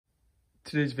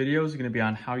Today's video is going to be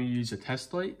on how you use a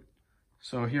test light.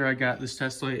 So here I got this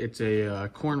test light. It's a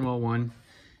Cornwell one.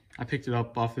 I picked it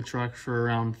up off the truck for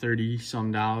around $30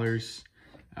 some.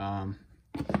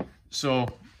 So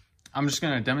I'm just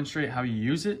going to demonstrate how you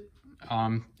use it.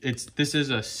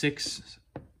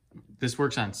 This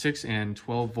works on 6 and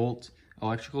 12 volt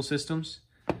electrical systems.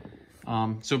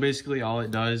 So basically all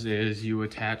it does is you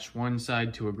attach one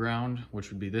side to a ground, which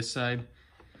would be this side,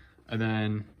 and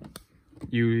then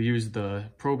you use the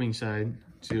probing side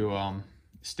to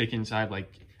stick inside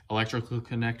like electrical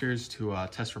connectors to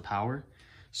test for power.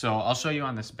 So I'll show you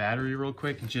on this battery real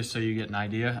quick just so you get an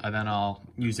idea, and then I'll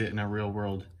use it in a real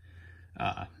world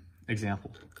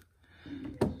example.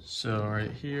 So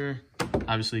right here,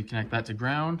 obviously connect that to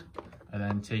ground, and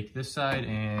then take this side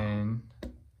and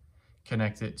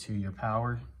connect it to your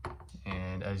power.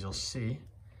 And as you'll see,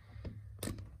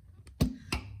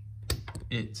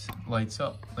 it lights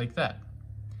up like that.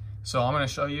 So I'm going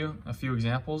to show you a few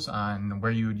examples on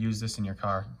where you would use this in your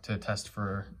car to test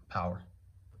for power.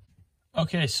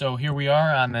 Okay, so here we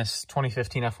are on this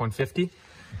 2015 F-150.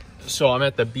 So I'm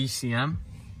at the BCM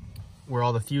where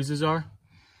all the fuses are.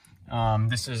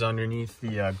 This is underneath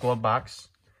the glove box.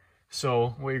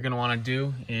 So what you're going to want to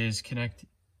do is connect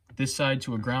this side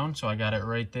to a ground. So I got it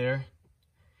right there.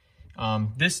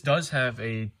 This does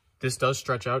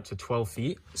stretch out to 12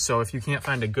 feet. So if you can't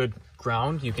find a good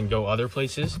ground, you can go other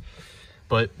places.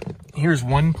 But here's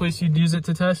one place you'd use it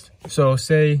to test. So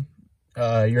say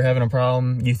you're having a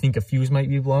problem, you think a fuse might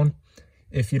be blown.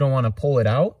 If you don't want to pull it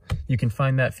out, you can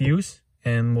find that fuse,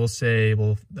 and we'll say,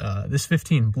 well, this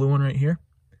 15 blue one right here.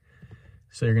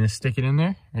 So you're going to stick it in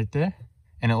there, right there,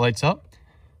 and it lights up.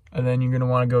 And then you're going to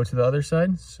want to go to the other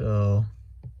side. So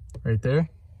right there.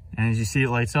 And as you see, it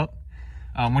lights up.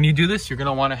 When you do this, you're going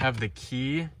to want to have the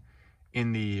key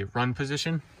in the run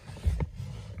position.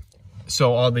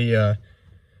 So all the,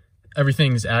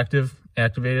 everything's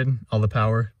activated, all the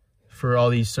power for all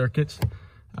these circuits.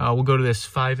 We'll go to this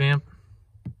 5 amp,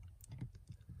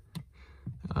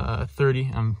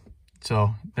 30.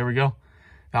 So there we go.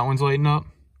 That one's lighting up,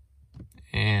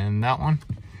 and that one.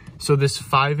 So this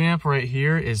 5 amp right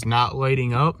here is not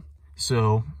lighting up.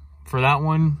 So for that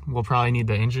one, we'll probably need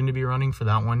the engine to be running for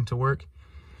that one to work.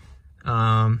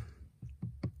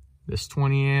 This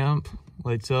 20 amp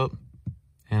lights up,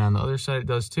 and on the other side it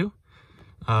does too.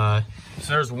 So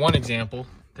there's one example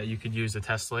that you could use the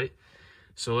test light.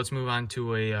 So let's move on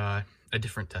to a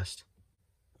different test.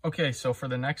 Okay, so for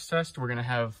the next test, we're gonna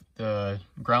have the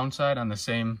ground side on the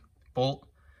same bolt.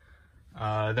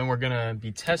 Then we're gonna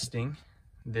be testing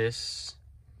this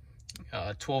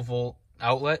 12 volt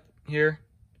outlet here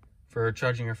for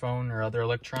charging your phone or other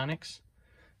electronics.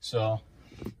 So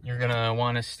you're gonna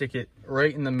want to stick it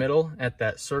right in the middle at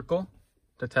that circle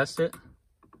to test it.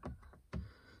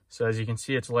 So as you can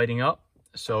see, it's lighting up,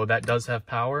 so that does have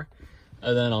power.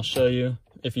 And then I'll show you,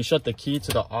 if you shut the key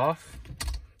to the off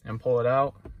and pull it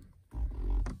out,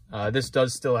 this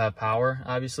does still have power,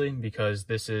 obviously, because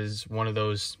this is one of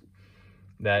those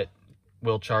that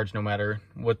will charge no matter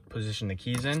what position the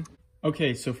key's in.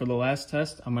 Okay, so for the last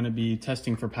test, I'm going to be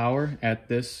testing for power at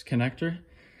this connector.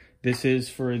 This is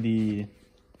for the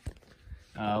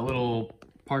little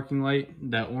parking light,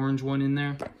 that orange one in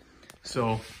there.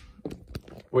 So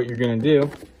what you're going to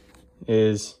do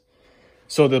is,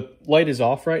 so the light is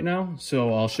off right now,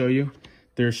 so I'll show you.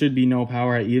 There should be no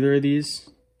power at either of these.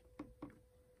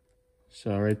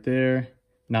 So right there,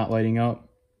 not lighting up.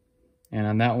 And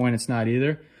on that one, it's not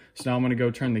either. So now I'm going to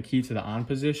go turn the key to the on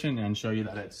position and show you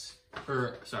that it's,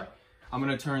 I'm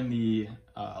going to turn the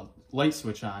light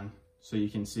switch on so you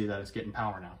can see that it's getting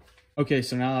power now. Okay,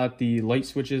 so now that the light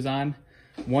switch is on,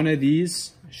 one of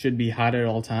these should be hot at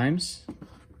all times.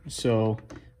 So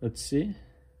let's see.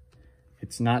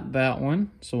 It's not that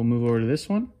one, so we'll move over to this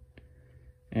one.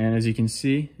 And as you can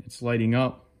see, it's lighting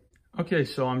up. Okay,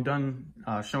 so I'm done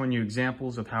showing you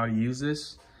examples of how to use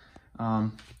this.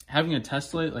 Having a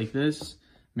test light like this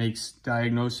makes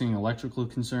diagnosing electrical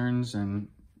concerns and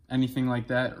anything like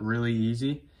that really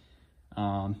easy.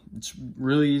 It's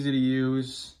really easy to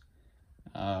use,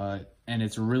 and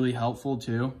it's really helpful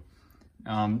too.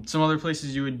 Some other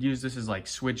places you would use this is like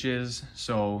switches.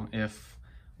 So if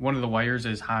one of the wires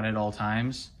is hot at all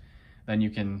times, then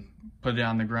you can put it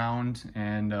on the ground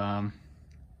and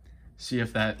see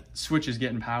if that switch is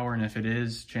getting power. And if it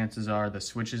is, chances are the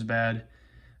switch is bad.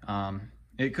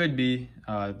 It could be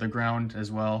the ground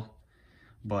as well,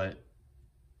 but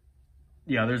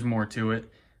yeah, there's more to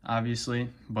it, obviously,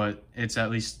 but it's at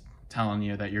least telling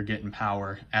you that you're getting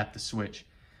power at the switch.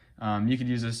 You could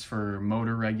use this for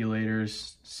motor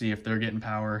regulators, see if they're getting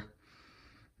power.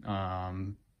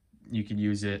 You could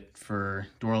use it for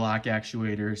door lock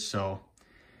actuators. So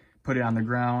put it on the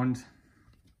ground,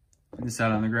 this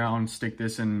out on the ground, stick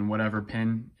this in whatever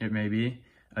pin it may be,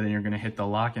 and then you're gonna hit the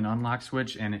lock and unlock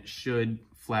switch, and it should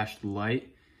flash the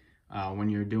light when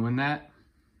you're doing that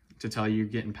to tell you you're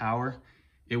getting power.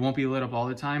 It won't be lit up all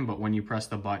the time, but when you press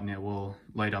the button, it will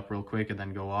light up real quick and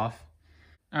then go off.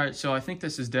 All right, so I think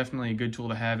this is definitely a good tool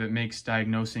to have. It makes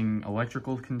diagnosing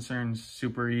electrical concerns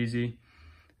super easy.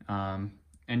 And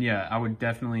yeah, I would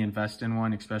definitely invest in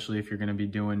one, especially if you're gonna be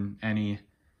doing any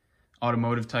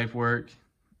automotive type work.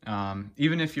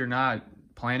 Even if you're not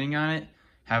planning on it,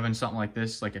 having something like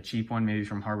this, like a cheap one, maybe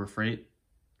from Harbor Freight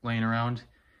laying around,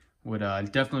 would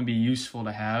definitely be useful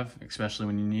to have, especially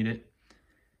when you need it.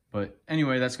 But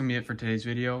anyway, that's gonna be it for today's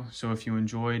video. So if you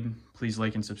enjoyed, please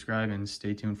like and subscribe and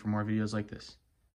stay tuned for more videos like this.